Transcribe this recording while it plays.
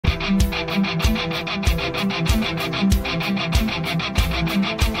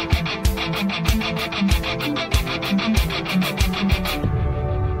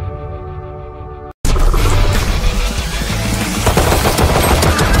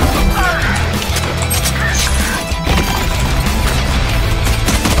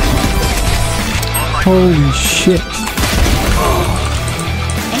Holy shit.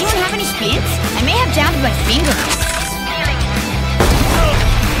 Anyone have any spins? I may have jammed my finger.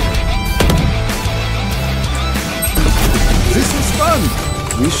 This is fun!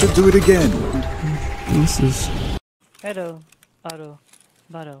 We should do it again. This is... Hello. Auto.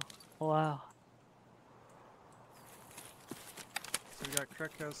 Battle. Wow. So we got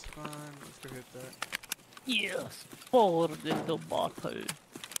crack house fun. Let's go hit that. Yes. Forward in the battle.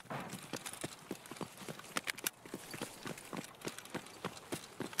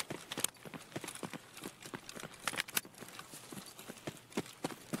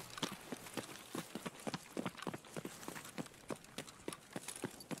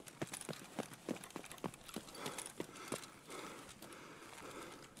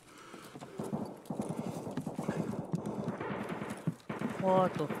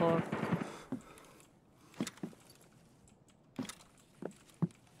 What the fuck?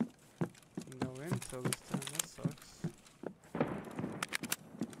 No intel this time, that sucks.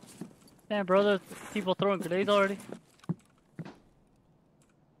 Damn, bro, there's people throwing grenades already.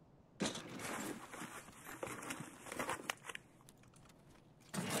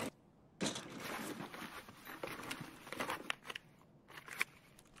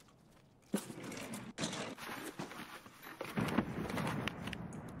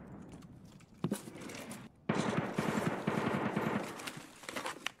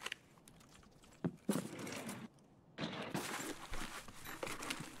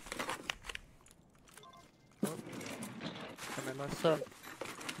 What's up?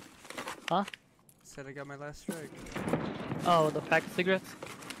 Huh? Said I got my last strike. Oh, the pack of cigarettes?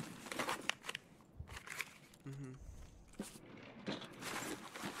 Mm-hmm.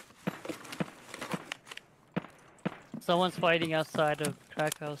 Someone's fighting outside of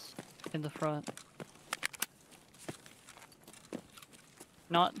Crack House in the front.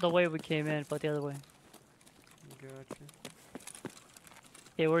 Not the way we came in, but the other way. Gotcha.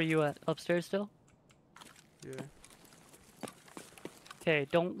 Okay, where are you at? Upstairs still? Yeah. Okay,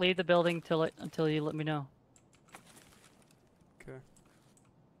 don't leave the building until you let me know. Okay.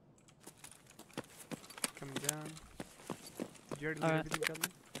 Coming down. Did you already leave everything down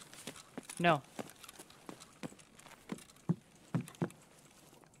there? No.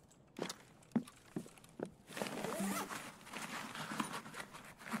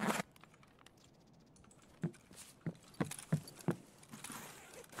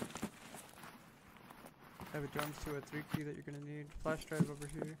 I have a drums to a 3 key that you're gonna need. Flash drive over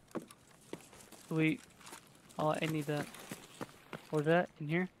here. Sweet. Oh, I need that. Where's that? In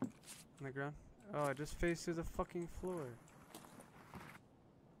here? On the ground. Oh, I just faced through the fucking floor.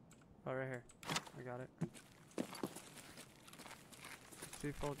 Oh, right here. I got it. See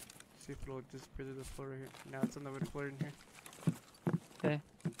if it'll just put through the floor right here. Now it's on the wood floor in here. Okay.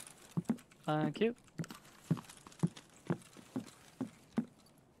 Thank you.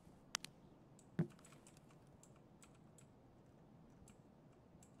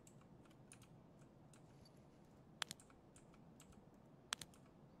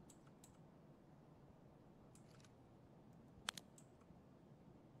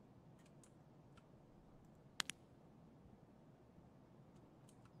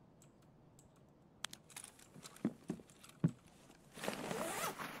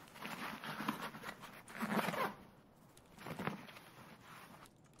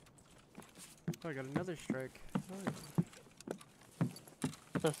 Oh, I got another strike. Oh,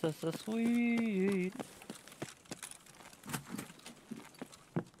 That's sweet.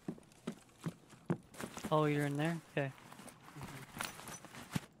 Oh, you're in there? Okay.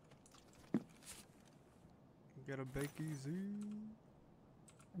 Got a bake easy.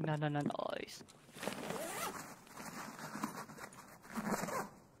 No, nice.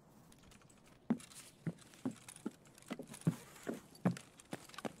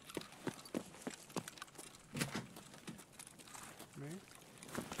 Me?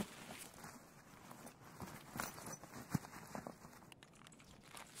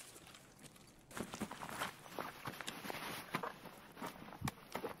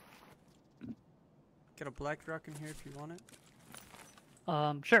 Got a black rock in here if you want it.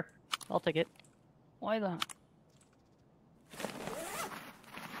 Sure. I'll take it. Why not?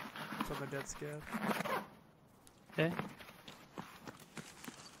 It's on the dead scab. Okay.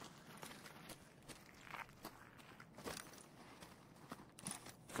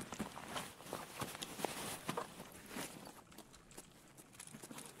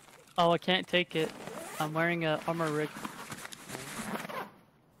 Oh, I can't take it. I'm wearing a armor rig.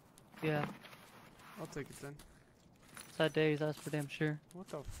 Yeah, I'll take it then. sad days, that's for damn sure. What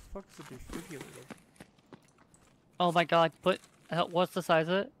the fuck is a defibrillator? Oh my god, what's the size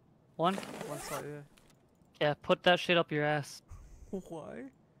of it? One? One side, Yeah, put that shit up your ass. yeah. Why?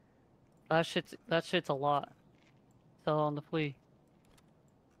 That shit's a lot. Sell on the flea.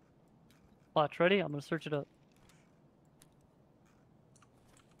 Watch, ready? I'm gonna search it up.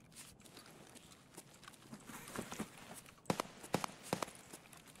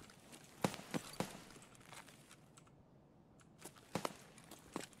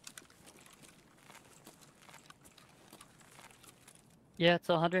 Yeah, it's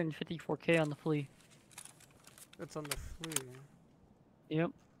 154K on the flea. That's on the flea. Yep.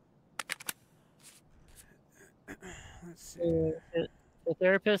 Let's see. The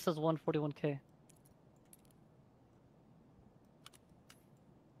therapist is 141K.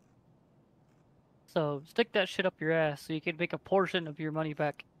 So stick that shit up your ass so you can make a portion of your money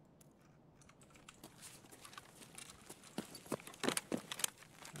back.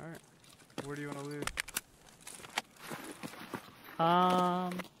 Alright. Where do you want to live?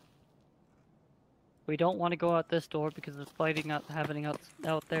 We don't want to go out this door because there's fighting happening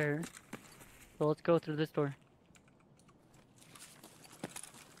out there. So let's go through this door.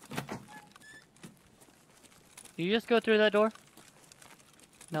 You just go through that door?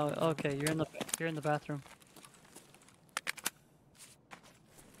 No, okay, you're in the bathroom.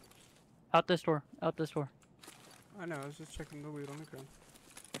 Out this door. Out this door. I know, I was just checking the loot on the ground.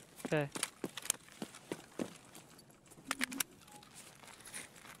 Okay.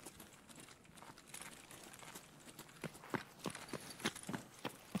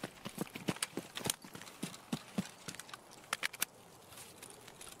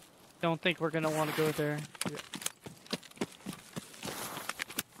 Don't think we're gonna want to go there. Yeah.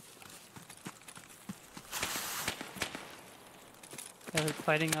 Yeah, there's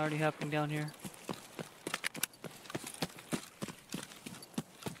fighting already happening down here.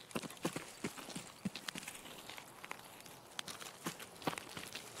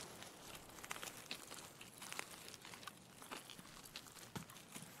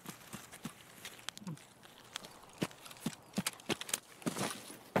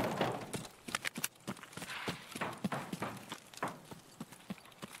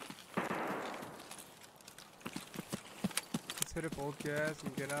 Let's hit up old gas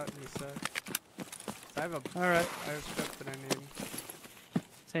and get out and reset. I have Alright, stuff that I need.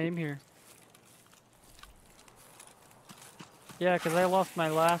 same here. Yeah, because I lost my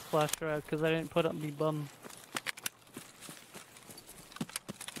last flash drive because I didn't put up me bum.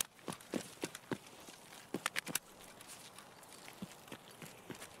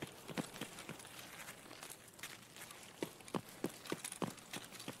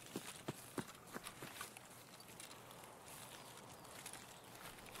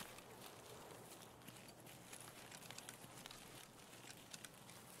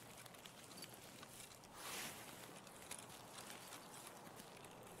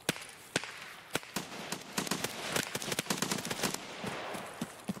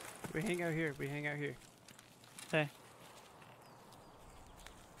 We hang out here, we hang out here. Okay.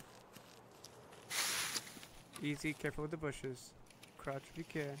 Easy, careful with the bushes. Crouch if you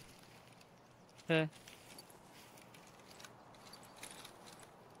can. Okay.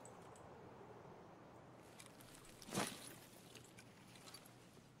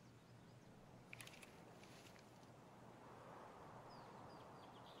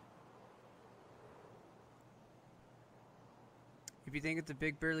 If you think it's a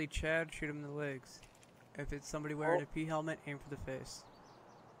big burly Chad, shoot him in the legs. If it's somebody wearing a P helmet, aim for the face.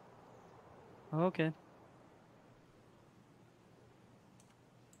 Okay.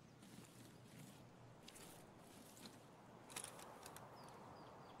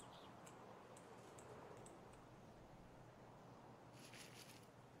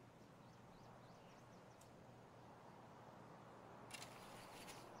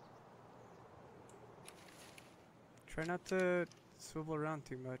 Try not to swivel around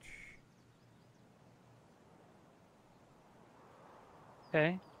too much.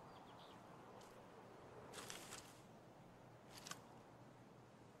 Okay.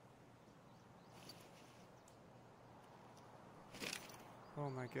 Oh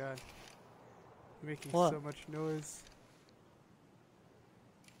my god. You're making What? so much noise.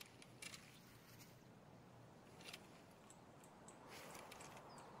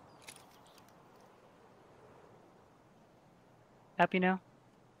 Happy now?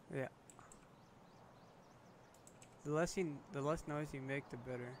 Yeah. The less noise you make, the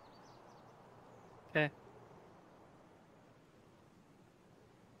better. Okay.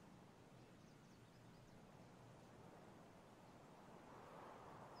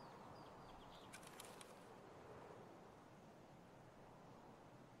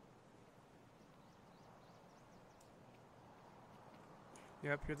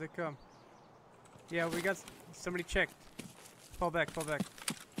 Yep, here they come. Yeah, we got somebody checked. Fall back, fall back.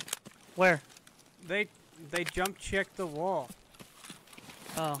 Where? They jump checked the wall.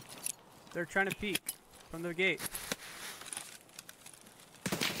 Oh. They're trying to peek from the gate.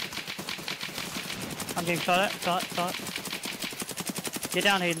 I'm getting shot at. Shot. Get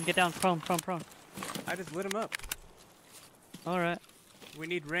down, Hayden. Get down. Prone. I just lit him up. Alright. We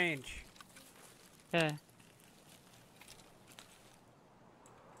need range. Okay.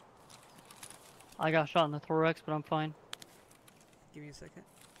 I got shot in the thorax, but I'm fine. Give me a second.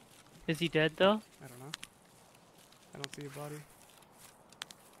 Is he dead, though? I don't know. I don't see a body.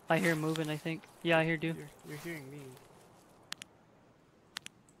 I hear him moving, I think. Yeah, I hear you. You're hearing me.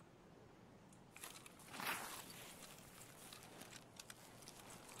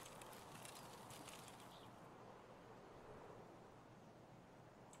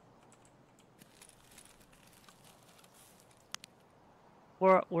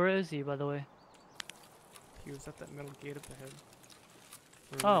 Where is he, by the way? He was at that metal gate up ahead.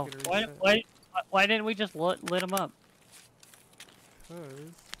 Oh, why didn't we just lit him up? Because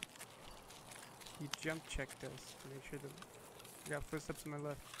he jump checked us to make sure that we got footsteps on my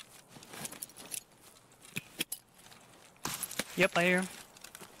left. Yep, I hear him.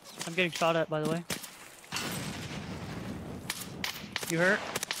 I'm getting shot at, by the way. You hurt?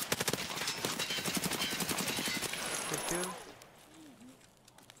 Good kill.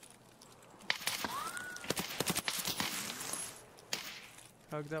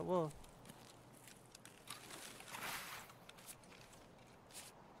 Hug that wall.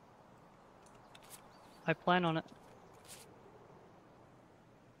 I plan on it.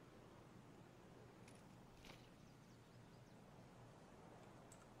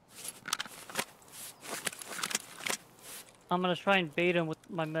 I'm gonna try and bait him with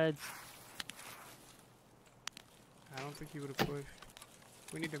my meds. I don't think he would have pushed.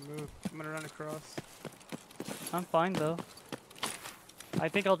 We need to move. I'm gonna run across. I'm fine though. I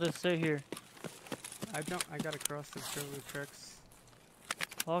think I'll just sit here. I gotta cross the railroad tracks.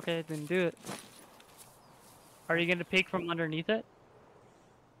 Okay, then do it. Are you gonna peek from underneath it?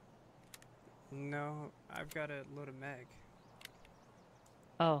 No, I've got a load of mag.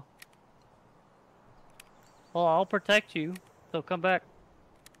 Oh. Well, I'll protect you, so come back.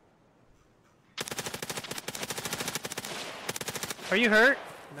 Are you hurt?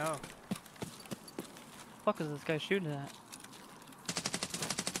 No. Fuck is this guy shooting at?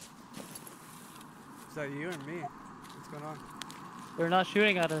 Is that you or me? What's going on? They're not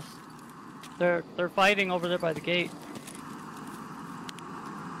shooting at us. They're fighting over there by the gate.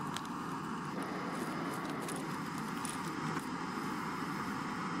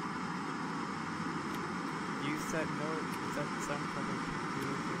 Use that note, use that sound cover to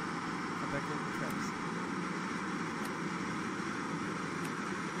come back over the tracks.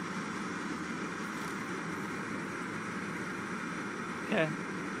 Okay.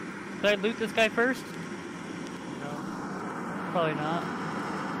 Should I loot this guy first? No. Probably not.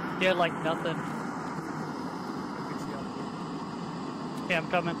 He had like nothing. I can see out here. Okay, I'm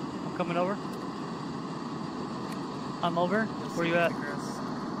coming. I'm coming over. I'm over. You'll Where see you in at? the grass.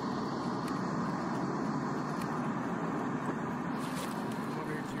 I'm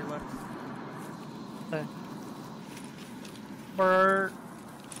over here to your left. Okay. Bird.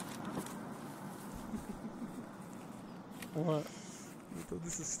 What?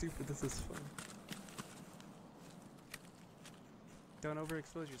 This is stupid, this is fun. Don't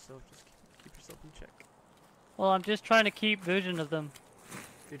overexpose yourself, just keep yourself in check. Well, I'm just trying to keep vision of them.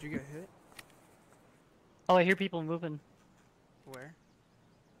 Did you get hit? Oh, I hear people moving. Where?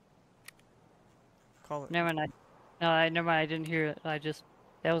 Call it. Never mind. Never mind. I didn't hear it.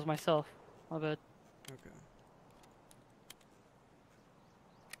 That was myself. My bad. Okay.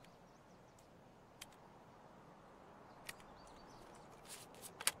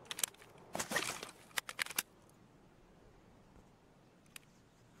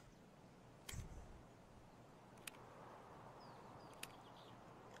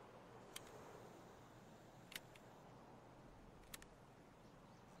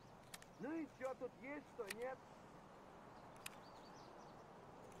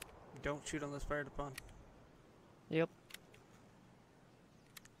 Don't shoot unless fired upon. Yep.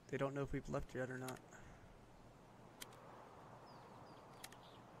 They don't know if we've left yet or not.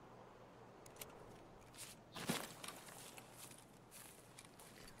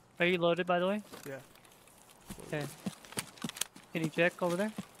 Are you loaded, by the way? Yeah. Okay. Can you check over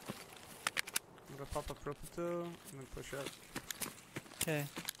there? I'm gonna pop a Propato and then push up. Okay.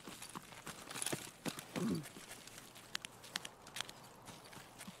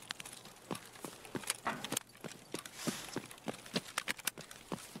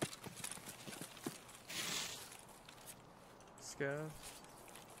 scav.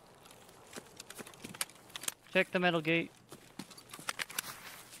 Check the metal gate.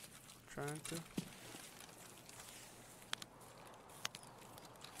 Trying to.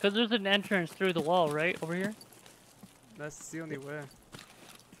 Cause there's an entrance through the wall, right? Over here? That's the only way.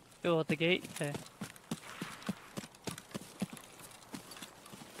 Go at the gate? Okay.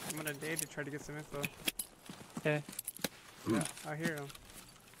 I'm gonna nade to try to get some info. Okay. Yeah, I hear him.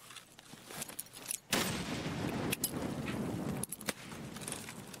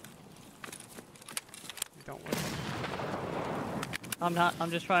 Don't worry. I'm not.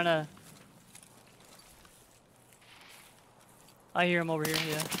 I'm just trying to. I hear him over here.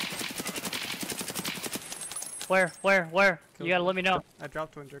 Yeah. Where? Where? Where? Killed You gotta him. let me know. I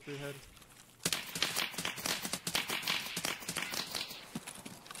dropped one directly ahead.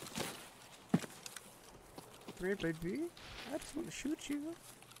 Come here, baby. I just want to shoot you.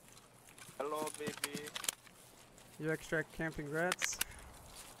 Hello, baby. You extract camping rats.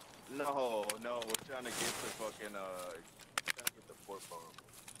 No, we're trying to get the fucking, trying to get the port bomb.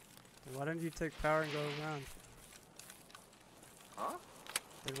 Why didn't you take power and go around? Huh?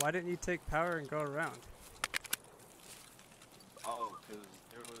 Then why didn't you take power and go around? Oh, because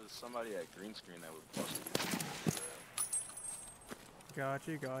there was somebody at green screen that would possibly.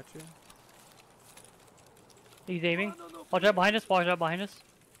 Gotcha, gotcha. He's aiming. Watch out behind us. Watch out behind us.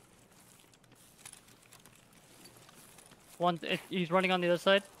 One. He's running on the other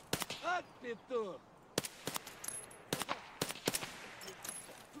side.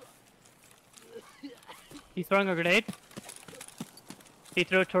 He's throwing a grenade. He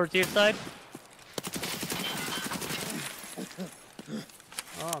threw it towards your side.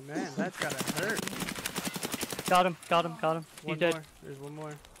 Oh man, that's gotta hurt. Got him. Got him. Got him. He's One dead. more. There's one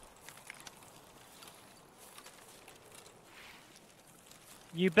more.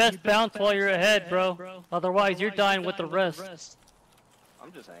 You best bounce while you're ahead, bro. Otherwise, you're dying with the rest.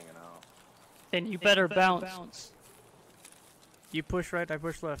 I'm just hanging out. Then you better bounce. You push right, I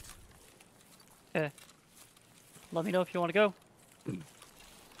push left. Okay. Let me know if you want to go. Let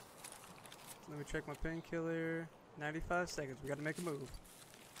me check my painkiller. 95 seconds. We gotta make a move.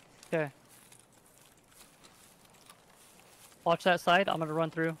 Okay. Watch that side. I'm gonna run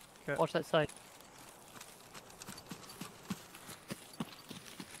through. Okay. Watch that side.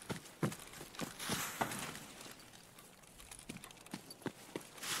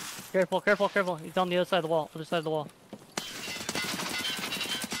 Careful, careful, careful. He's on the other side of the wall. Other side of the wall.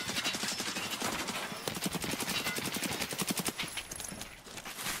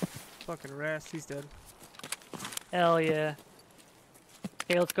 Fucking Rast, he's dead. Hell yeah.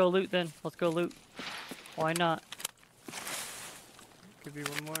 Okay, let's go loot then. Let's go loot. Why not? Could be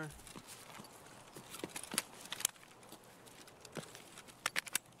one more.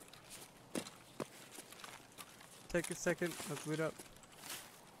 Take a second, let's loot up.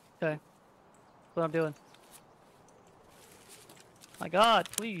 Okay. That's what I'm doing. My god,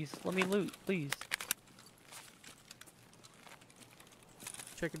 please. Let me loot, please.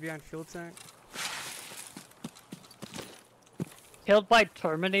 Check it behind fuel tank. Killed by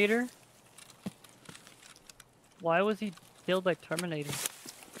Terminator? Why was he killed by Terminator?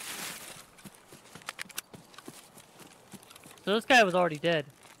 So this guy was already dead.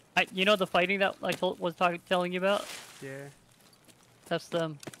 You know the fighting that I was telling you about? Yeah. That's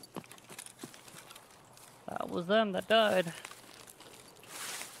them. That was them that died.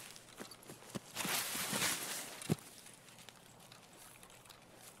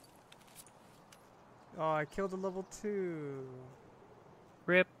 Oh, I killed a level 2.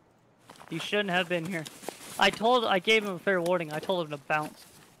 Rip. You shouldn't have been here. I gave him a fair warning. I told him to bounce.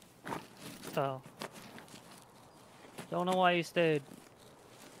 So. Don't know why he stayed.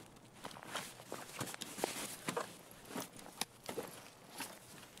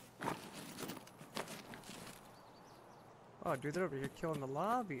 Oh, dude, they're over here killing the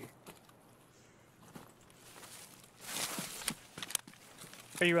lobby.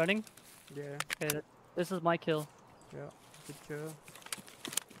 Are you running? Yeah, Okay, this is my kill. yeah, good kill.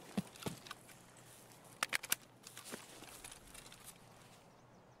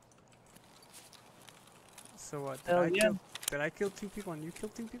 So what? Hell yeah. Did I kill 2 people and you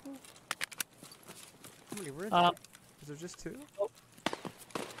killed 2 people? How many were there? Was there just 2?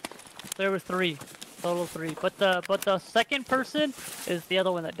 There were 3. Total 3. But the second person is the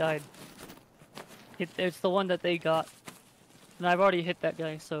other one that died. It's the one that they got. And I've already hit that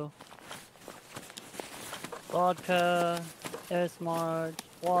guy, so. Vodka, S-March,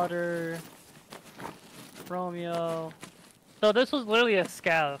 water, Romeo. So this was literally a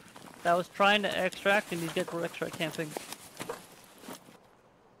scav that was trying to extract, and these guys were extract camping.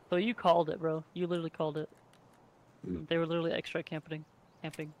 So you called it, bro. You literally called it. They were literally extra camping.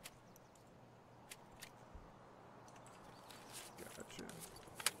 Camping. Gotcha.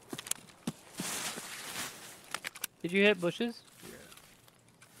 Did you hit bushes?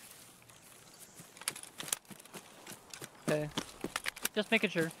 Yeah. Okay. Just making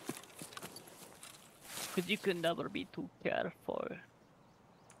sure. Cause you can never be too careful.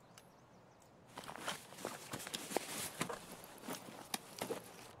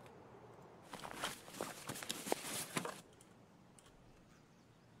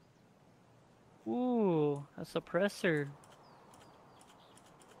 Ooh, a suppressor.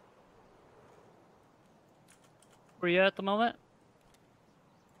 Where you at the moment?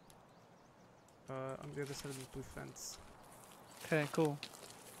 On the other side of the blue fence. Okay, cool.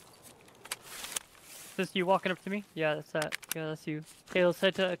 Is this you walking up to me? Yeah, that's that. Yeah, that's you. Okay, let's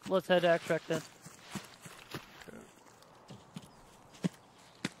head to extract then. Okay.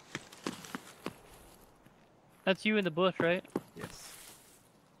 That's you in the bush, right? Yes.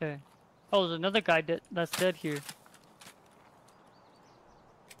 Okay. Oh, there's another guy that's dead here.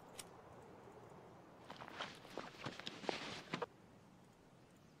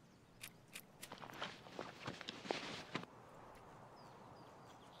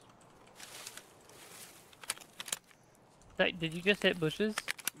 Did you just hit bushes?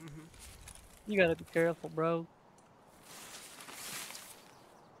 Mhm. You gotta be careful, bro.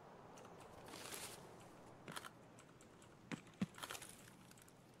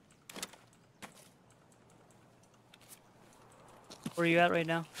 Where are you at right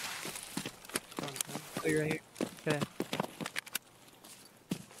now? Okay. Oh, you're right here. Okay.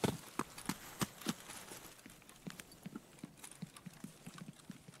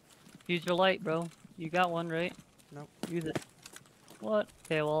 Use your light, bro. You got one, right? Nope. Use it. What?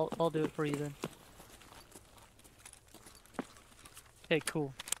 Okay, well, I'll do it for you then. Okay,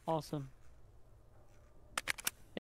 cool. Awesome.